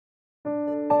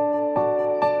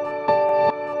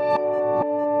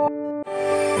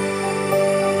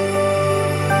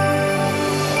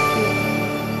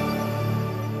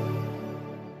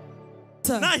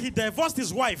divorced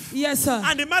his wife. Yes, sir.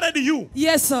 And he married you.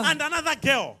 Yes, sir. And another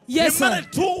girl. Yes, he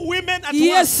married 2 women at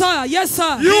yes, once. sir. Yes,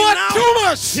 sir. You are too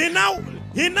much.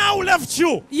 He now left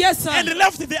you. Yes, sir. And he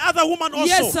left the other woman also.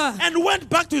 Yes, sir. And went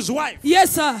back to his wife.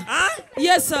 Yes, sir. Huh?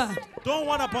 Yes, sir. Don't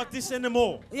worry about this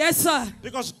anymore. Yes, sir.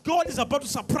 Because God is about to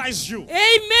surprise you.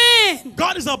 Amen.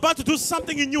 God is about to do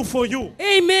something in you for you.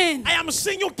 Amen. I am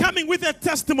seeing you coming with a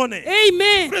testimony.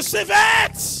 Amen. Receive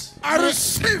it. I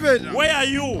receive it. Where are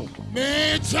you?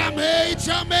 Major.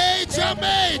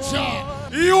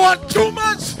 You are too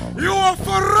much. You are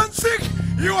forensic.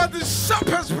 You are the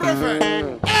sharpest prophet.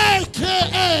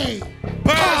 AKA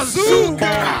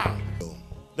Bazooka.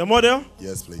 The model?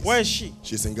 Yes, please. Where is she?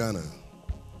 She's in Ghana.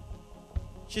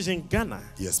 She's in Ghana.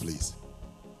 Yes, please.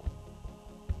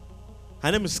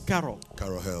 Her name is Carol.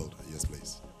 Carol Held. Yes,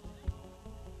 please.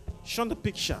 Show the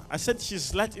picture. I said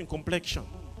she's light in complexion.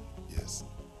 Yes.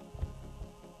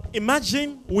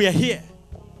 Imagine we are here,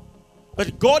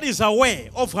 but God is aware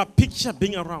of her picture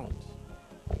being around.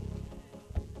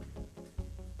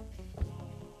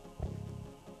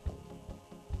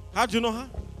 How do you know her?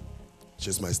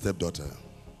 She's my stepdaughter.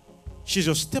 She's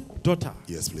your stepdaughter.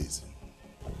 Yes, please.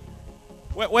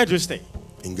 Where do you stay?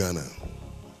 In Ghana.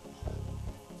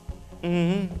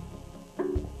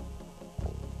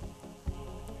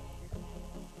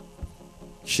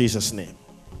 Jesus' name.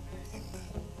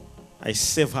 I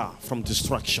save her from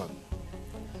destruction.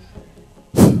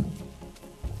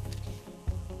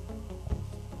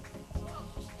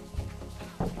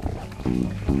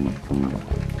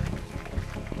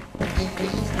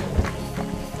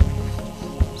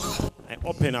 I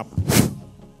open up.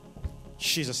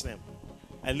 Jesus' name.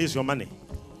 I release your money.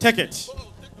 Take it.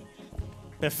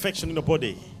 Perfection in the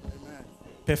body.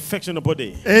 Perfection in the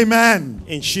body. Amen.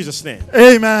 In Jesus' name.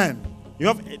 Amen. You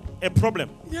have a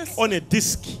problem. Yes. On a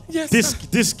disc. Yes,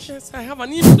 Disc. Yes, I have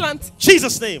an implant.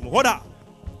 Jesus' name. Hold up.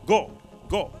 Go.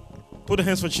 Put the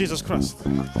hands for Jesus Christ.